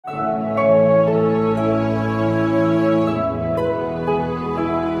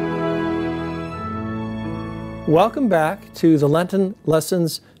Welcome back to the Lenten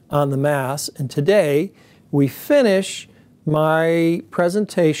lessons on the Mass, and today we finish my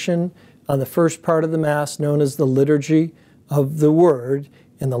presentation on the first part of the Mass known as the Liturgy of the Word,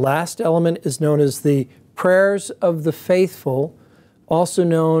 and the last element is known as the Prayers of the Faithful, also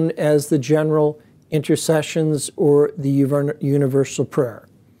known as the General Intercessions or the Universal Prayer.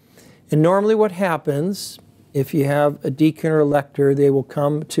 And normally what happens, if you have a deacon or a lector, they will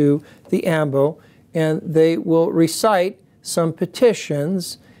come to the ambo and they will recite some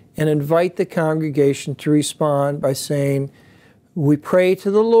petitions and invite the congregation to respond by saying, "We pray to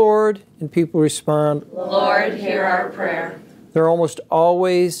the Lord," and people respond, "Lord, hear our prayer." They're almost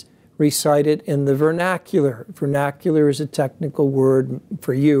always recited in the vernacular. Vernacular is a technical word.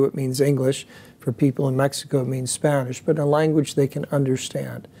 For you, it means English. For people in Mexico, it means Spanish, but in a language they can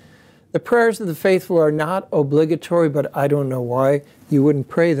understand. The prayers of the faithful are not obligatory, but I don't know why you wouldn't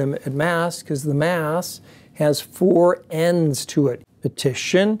pray them at Mass, because the Mass has 4 ends to it: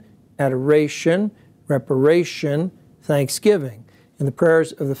 petition, adoration, reparation, thanksgiving. And the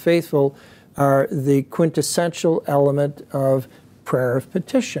prayers of the faithful are the quintessential element of prayer of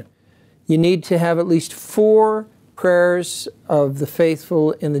petition. You need to have at least 4 prayers of the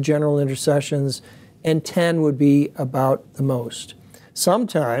faithful in the general intercessions, and 10 would be about the most.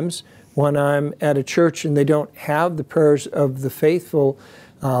 Sometimes when I'm at a church and they don't have the prayers of the faithful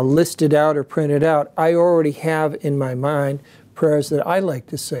listed out or printed out, I already have in my mind prayers that I like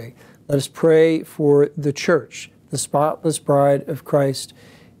to say. Let us pray for the church, the spotless bride of Christ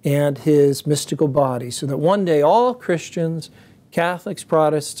and his mystical body, so that one day all Christians, Catholics,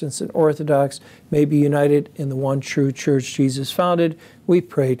 Protestants, and Orthodox may be united in the one true church Jesus founded. We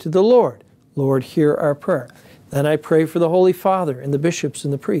pray to the Lord. Lord, hear our prayer. Then I pray for the Holy Father and the bishops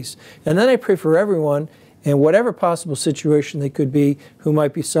and the priests. And then I pray for everyone in whatever possible situation they could be who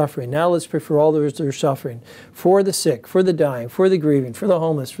might be suffering. Now let's pray for all those that are suffering, for the sick, for the dying, for the grieving, for the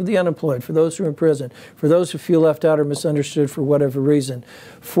homeless, for the unemployed, for those who are in prison, for those who feel left out or misunderstood for whatever reason,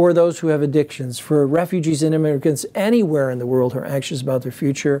 for those who have addictions, for refugees and immigrants anywhere in the world who are anxious about their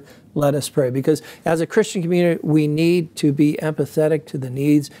future. Let us pray, because as a Christian community, we need to be empathetic to the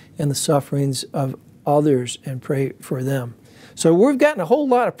needs and the sufferings of others and pray for them. So we've gotten a whole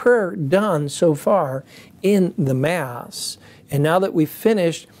lot of prayer done so far in the Mass. And now that we've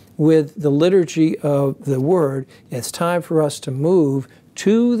finished with the liturgy of the Word, it's time for us to move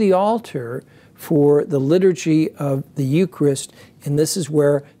to the altar for the liturgy of the Eucharist. And this is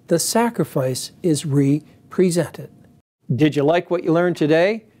where the sacrifice is represented. Did you like what you learned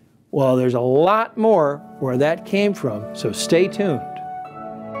today? Well, there's a lot more where that came from, so stay tuned.